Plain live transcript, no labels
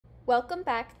Welcome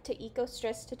back to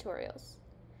ECOSTRESS tutorials.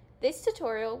 This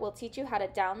tutorial will teach you how to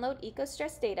download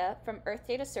ECOSTRESS data from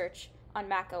Earthdata Search on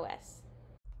Mac OS.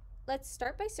 Let's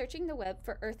start by searching the web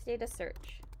for Earthdata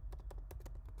Search.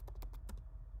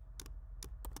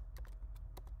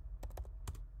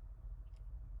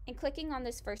 And clicking on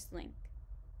this first link.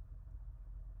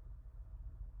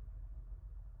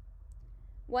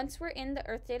 Once we're in the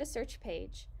Earthdata Search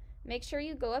page, make sure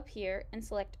you go up here and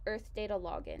select Earthdata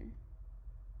Login.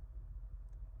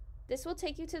 This will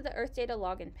take you to the Earthdata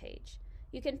Login page.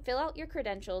 You can fill out your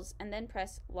credentials and then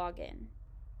press Login.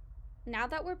 Now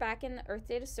that we're back in the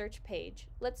Earthdata Search page,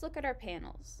 let's look at our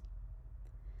panels.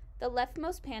 The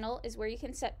leftmost panel is where you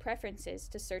can set preferences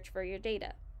to search for your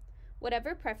data.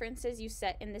 Whatever preferences you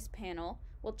set in this panel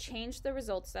will change the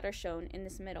results that are shown in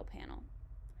this middle panel.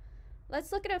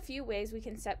 Let's look at a few ways we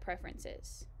can set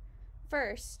preferences.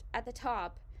 First, at the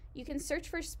top, you can search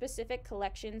for specific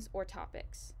collections or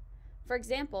topics. For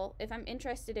example, if I'm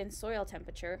interested in soil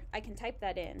temperature, I can type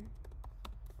that in,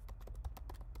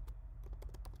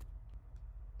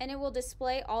 and it will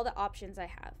display all the options I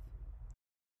have.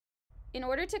 In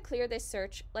order to clear this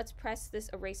search, let's press this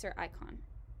eraser icon.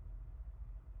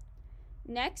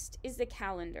 Next is the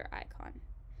calendar icon.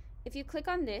 If you click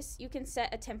on this, you can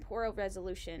set a temporal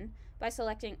resolution by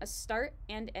selecting a start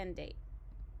and end date.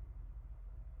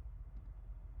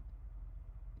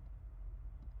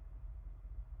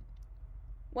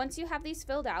 Once you have these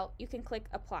filled out, you can click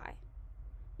Apply.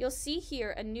 You'll see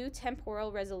here a new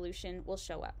temporal resolution will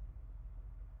show up.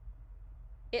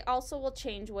 It also will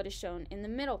change what is shown in the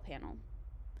middle panel.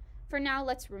 For now,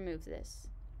 let's remove this.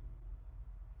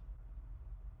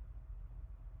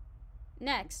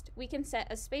 Next, we can set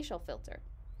a spatial filter.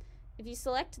 If you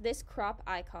select this crop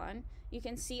icon, you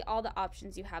can see all the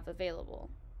options you have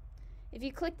available. If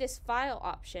you click this File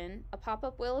option, a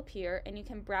pop-up will appear and you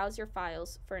can browse your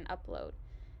files for an upload.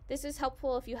 This is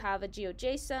helpful if you have a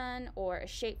GeoJSON or a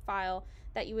shapefile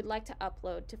that you would like to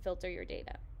upload to filter your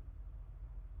data.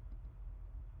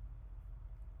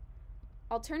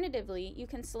 Alternatively, you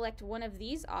can select one of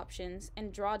these options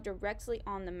and draw directly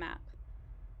on the map.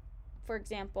 For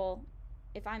example,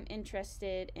 if I'm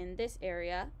interested in this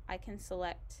area, I can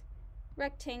select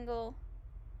rectangle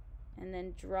and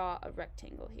then draw a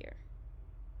rectangle here.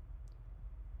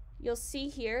 You'll see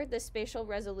here the spatial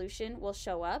resolution will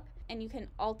show up and you can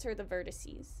alter the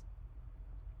vertices.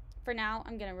 For now,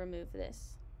 I'm going to remove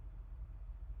this.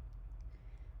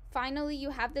 Finally, you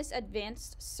have this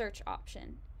advanced search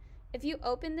option. If you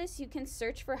open this, you can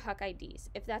search for HUC IDs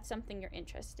if that's something you're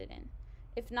interested in.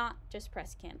 If not, just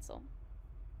press cancel.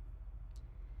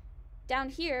 Down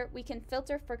here, we can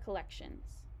filter for collections.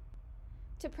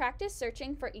 To practice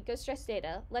searching for ECOSTRESS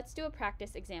data, let's do a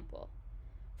practice example.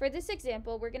 For this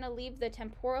example, we're going to leave the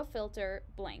temporal filter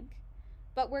blank,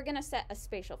 but we're going to set a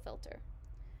spatial filter.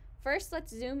 First,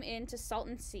 let's zoom in to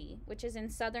Salton Sea, which is in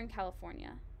Southern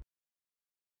California.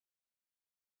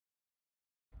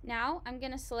 Now, I'm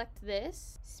going to select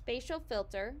this spatial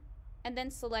filter and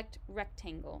then select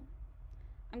rectangle.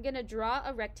 I'm going to draw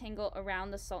a rectangle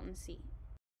around the Salton Sea.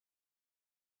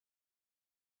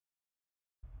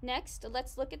 Next,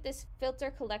 let's look at this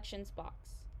Filter Collections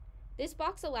box. This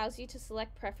box allows you to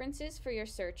select preferences for your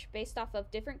search based off of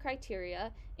different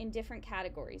criteria in different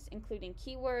categories, including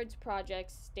keywords,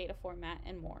 projects, data format,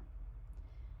 and more.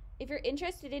 If you're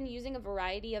interested in using a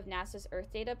variety of NASA's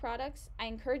Earthdata products, I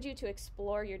encourage you to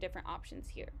explore your different options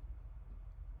here.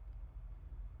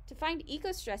 To find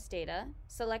ECOSTRESS data,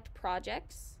 select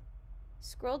Projects,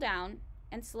 scroll down,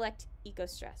 and select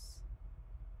ECOSTRESS.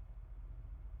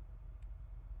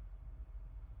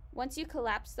 Once you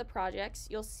collapse the projects,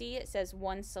 you'll see it says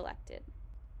one selected.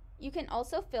 You can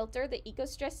also filter the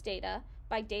ECOSTRESS data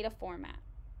by data format.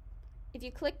 If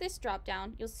you click this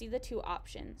dropdown, you'll see the two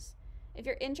options. If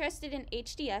you're interested in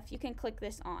HDF, you can click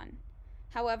this on.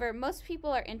 However, most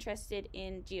people are interested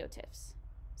in GeoTIFFs,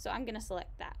 so I'm going to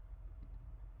select that.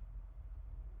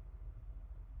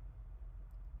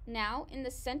 Now, in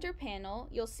the center panel,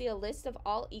 you'll see a list of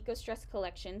all ECOSTRESS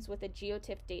collections with a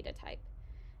GeoTIFF data type.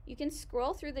 You can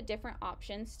scroll through the different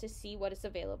options to see what is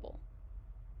available.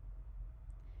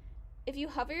 If you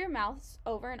hover your mouse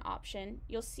over an option,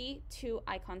 you'll see two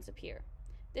icons appear.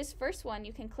 This first one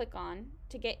you can click on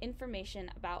to get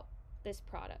information about this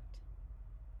product.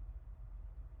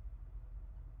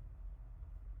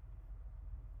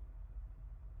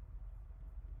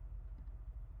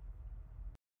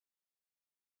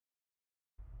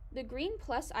 The green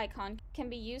plus icon can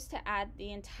be used to add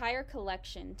the entire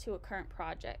collection to a current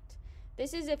project.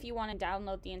 This is if you want to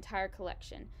download the entire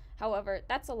collection. However,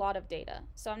 that's a lot of data,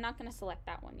 so I'm not going to select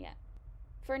that one yet.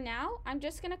 For now, I'm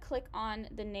just going to click on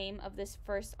the name of this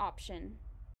first option.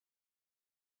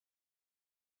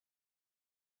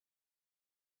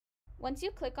 Once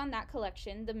you click on that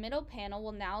collection, the middle panel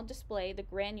will now display the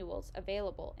granules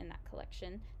available in that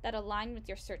collection that align with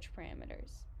your search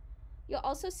parameters. You'll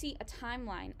also see a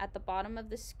timeline at the bottom of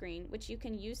the screen, which you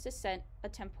can use to set a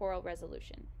temporal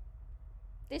resolution.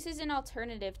 This is an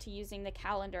alternative to using the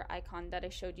calendar icon that I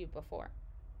showed you before.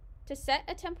 To set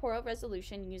a temporal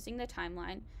resolution using the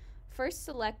timeline, first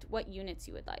select what units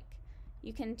you would like.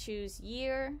 You can choose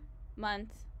year,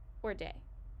 month, or day.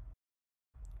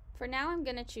 For now, I'm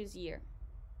going to choose year.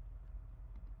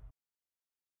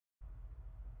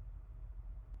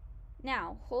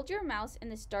 Now, hold your mouse in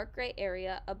this dark gray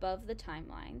area above the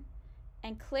timeline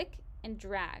and click and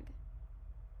drag.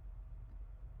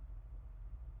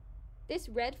 This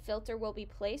red filter will be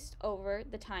placed over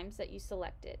the times that you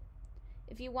selected.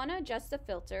 If you want to adjust the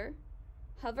filter,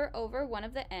 hover over one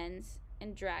of the ends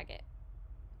and drag it.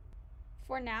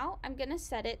 For now, I'm going to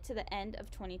set it to the end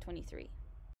of 2023.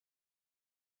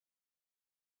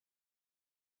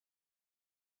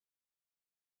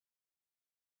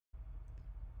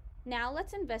 Now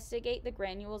let's investigate the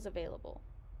granules available.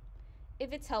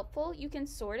 If it's helpful, you can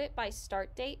sort it by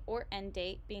start date or end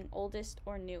date being oldest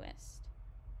or newest.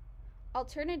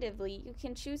 Alternatively, you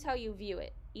can choose how you view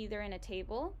it, either in a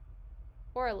table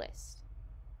or a list.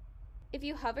 If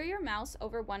you hover your mouse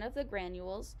over one of the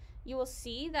granules, you will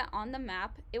see that on the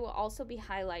map it will also be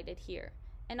highlighted here.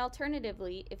 And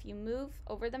alternatively, if you move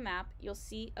over the map, you'll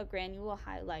see a granule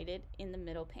highlighted in the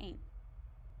middle pane.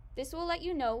 This will let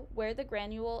you know where the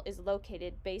granule is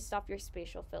located based off your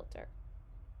spatial filter.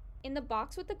 In the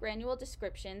box with the granule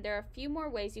description, there are a few more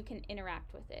ways you can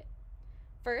interact with it.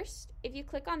 First, if you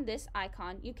click on this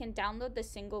icon, you can download the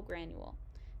single granule.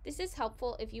 This is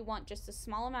helpful if you want just a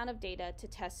small amount of data to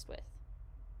test with.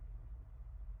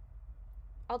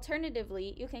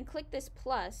 Alternatively, you can click this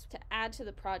plus to add to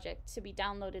the project to be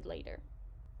downloaded later.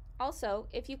 Also,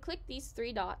 if you click these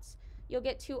three dots, you'll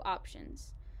get two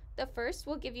options. The first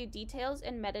will give you details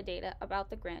and metadata about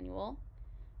the granule,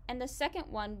 and the second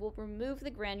one will remove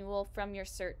the granule from your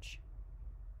search.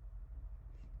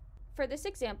 For this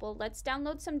example, let's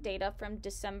download some data from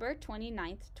December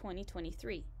 29th,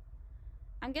 2023.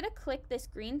 I'm going to click this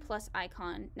green plus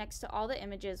icon next to all the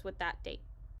images with that date.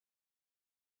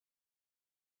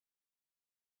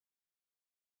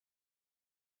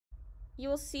 You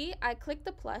will see I clicked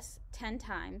the plus 10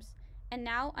 times, and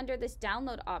now under this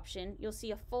download option, you'll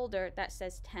see a folder that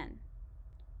says 10.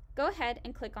 Go ahead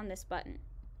and click on this button.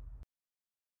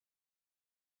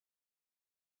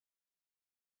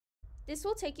 This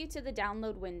will take you to the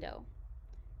download window.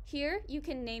 Here, you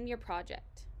can name your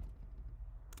project.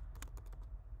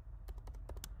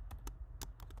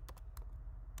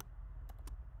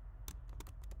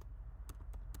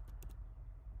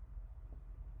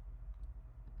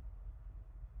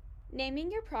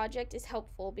 Naming your project is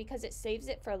helpful because it saves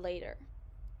it for later.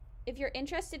 If you're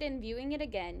interested in viewing it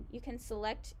again, you can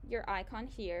select your icon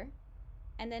here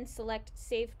and then select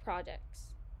Save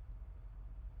Projects.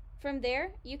 From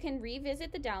there, you can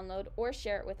revisit the download or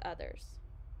share it with others.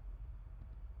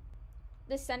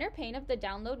 The center pane of the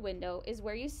download window is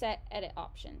where you set edit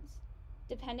options.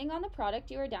 Depending on the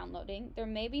product you are downloading, there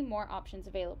may be more options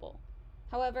available.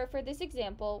 However, for this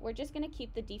example, we're just going to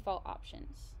keep the default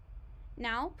options.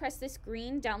 Now, press this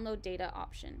green Download Data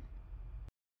option.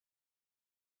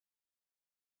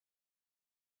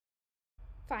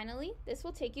 Finally, this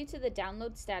will take you to the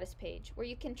download status page where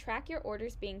you can track your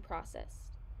orders being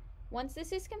processed. Once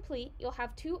this is complete, you'll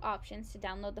have two options to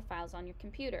download the files on your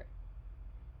computer.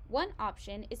 One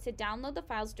option is to download the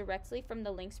files directly from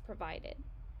the links provided.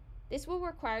 This will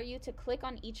require you to click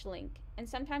on each link and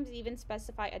sometimes even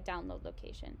specify a download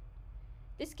location.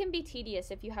 This can be tedious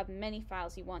if you have many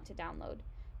files you want to download,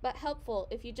 but helpful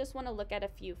if you just want to look at a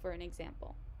few for an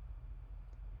example.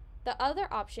 The other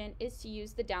option is to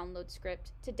use the download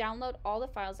script to download all the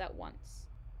files at once.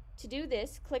 To do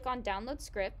this, click on Download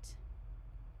Script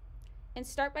and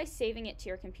start by saving it to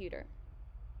your computer.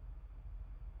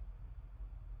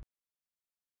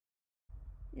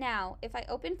 Now, if I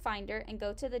open Finder and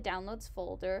go to the Downloads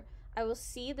folder, I will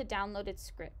see the downloaded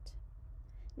script.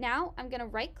 Now, I'm going to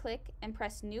right-click and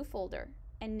press New Folder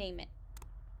and name it.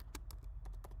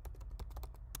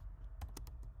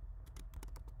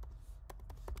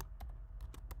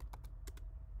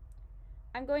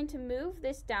 I'm going to move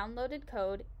this downloaded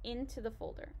code into the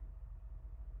folder.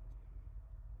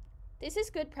 This is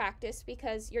good practice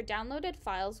because your downloaded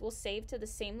files will save to the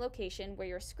same location where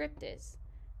your script is.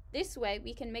 This way,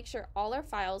 we can make sure all our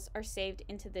files are saved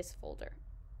into this folder.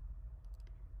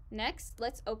 Next,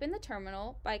 let's open the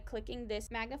terminal by clicking this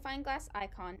magnifying glass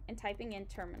icon and typing in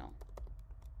terminal.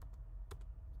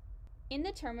 In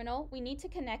the terminal, we need to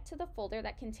connect to the folder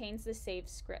that contains the saved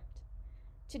script.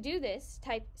 To do this,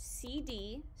 type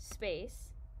cd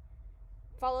space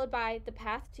followed by the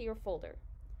path to your folder.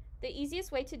 The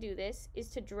easiest way to do this is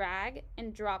to drag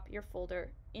and drop your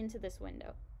folder into this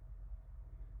window.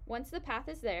 Once the path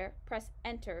is there, press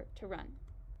enter to run.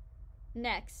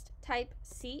 Next, type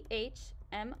chmod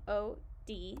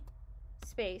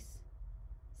space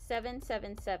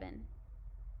 777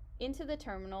 into the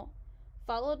terminal,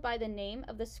 followed by the name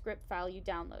of the script file you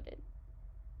downloaded.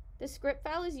 The script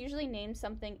file is usually named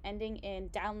something ending in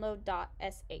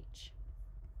download.sh.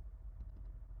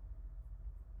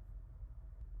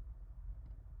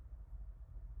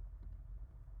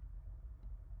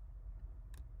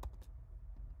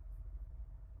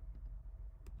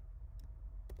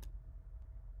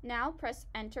 Now press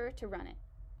enter to run it.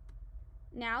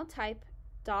 Now type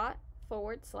 //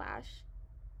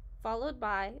 followed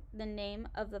by the name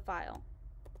of the file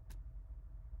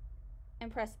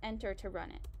and press enter to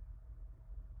run it.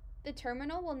 The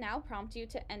terminal will now prompt you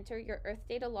to enter your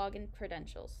Earthdata login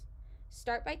credentials.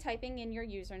 Start by typing in your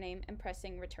username and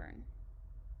pressing return.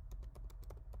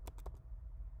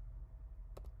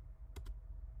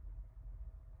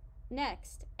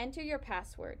 Next, enter your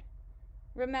password.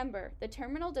 Remember, the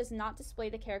terminal does not display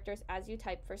the characters as you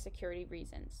type for security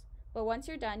reasons, but once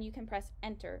you're done, you can press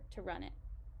enter to run it.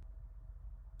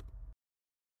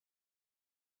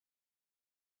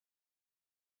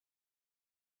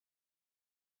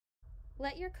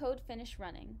 Let your code finish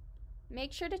running.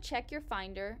 Make sure to check your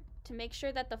Finder to make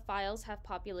sure that the files have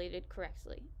populated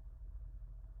correctly.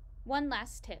 One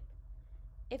last tip.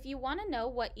 If you want to know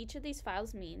what each of these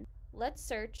files mean, let's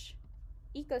search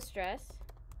ECOSTRESS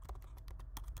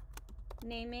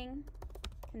naming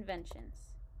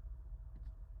conventions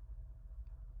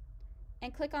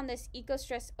and click on this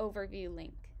ECOSTRESS overview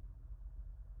link.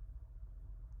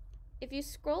 If you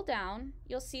scroll down,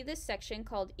 you'll see this section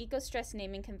called ECOSTRESS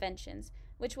naming conventions,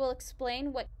 which will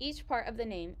explain what each part of the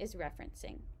name is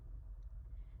referencing.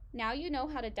 Now you know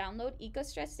how to download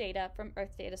ECOSTRESS data from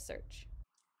Earthdata Search.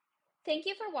 Thank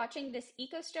you for watching this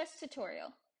ECOSTRESS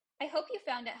tutorial. I hope you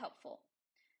found it helpful.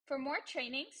 For more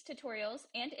trainings, tutorials,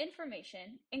 and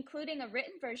information, including a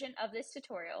written version of this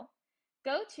tutorial,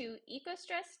 go to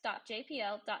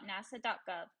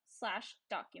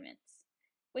ecostress.jpl.nasa.gov/documents,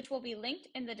 which will be linked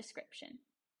in the description.